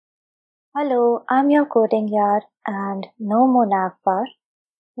Hello, I'm your coding Yaar and no more navbar.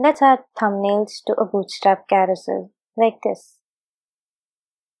 Let's add thumbnails to a Bootstrap carousel like this.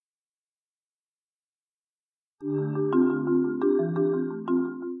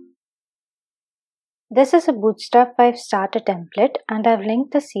 This is a Bootstrap 5 starter template and I've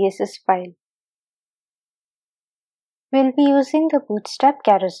linked the CSS file. We'll be using the Bootstrap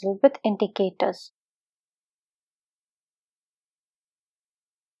carousel with indicators.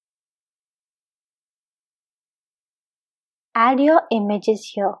 Add your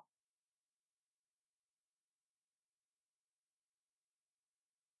images here.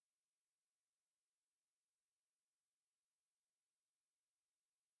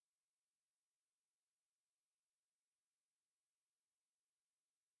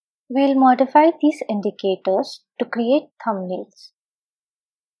 We'll modify these indicators to create thumbnails.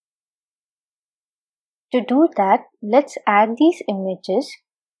 To do that, let's add these images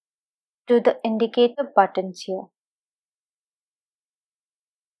to the indicator buttons here.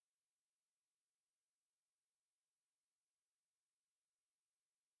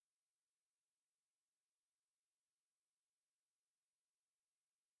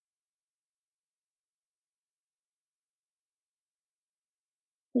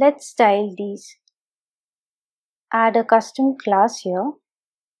 Let's style these. Add a custom class here.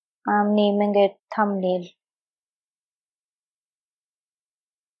 I'm naming it thumbnail.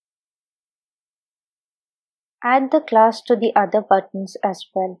 Add the class to the other buttons as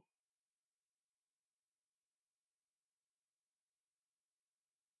well.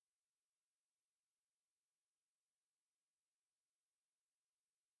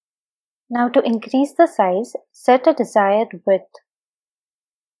 Now to increase the size, set a desired width.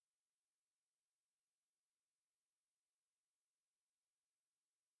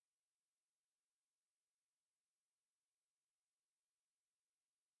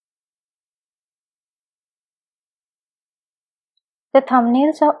 The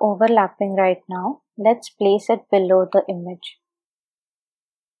thumbnails are overlapping right now. Let's place it below the image.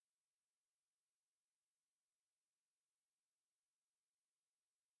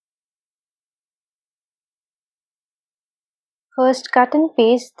 First, cut and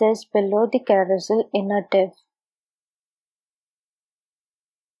paste this below the carousel inner div.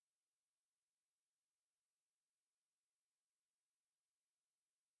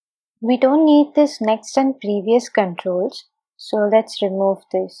 We don't need this next and previous controls, so let's remove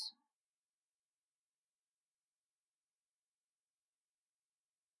this.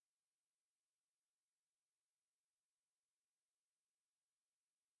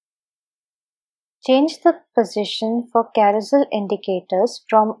 Change the position for carousel indicators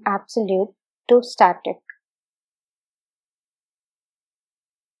from absolute to static.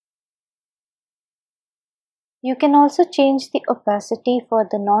 You can also change the opacity for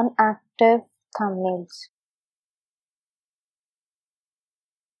the non-active thumbnails.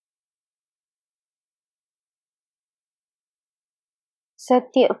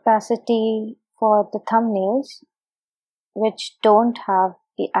 Set the opacity for the thumbnails which don't have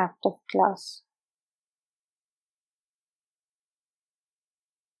the active class.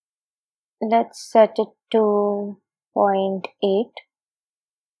 Let's set it to 0.8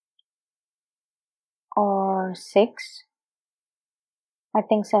 or 6. I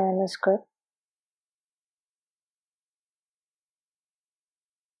think 7 is good.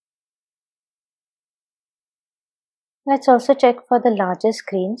 Let's also check for the larger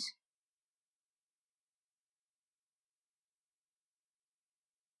screens.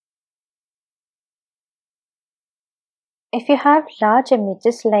 If you have large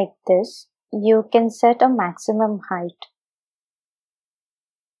images like this, you can set a maximum height.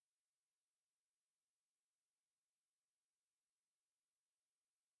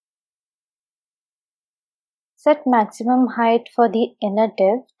 Set maximum height for the inner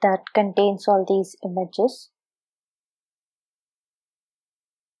div that contains all these images.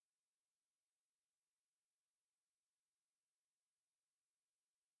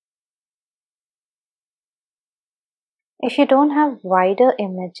 If you don't have wider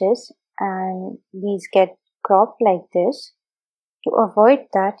images and these get cropped like this, to avoid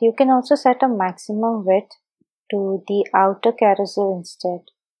that, you can also set a maximum width to the outer carousel instead.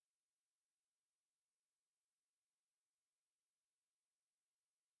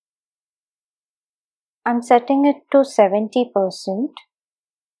 I'm setting it to 70%,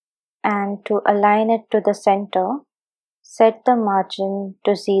 and to align it to the center, set the margin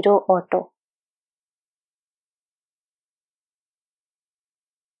to 0 auto.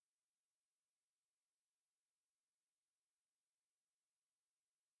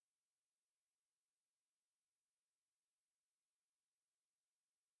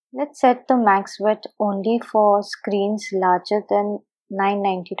 Let's set the max width only for screens larger than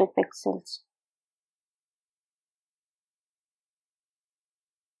 992 pixels.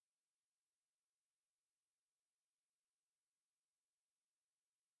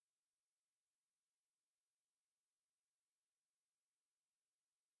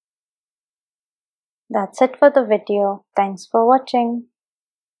 That's it for the video. Thanks for watching.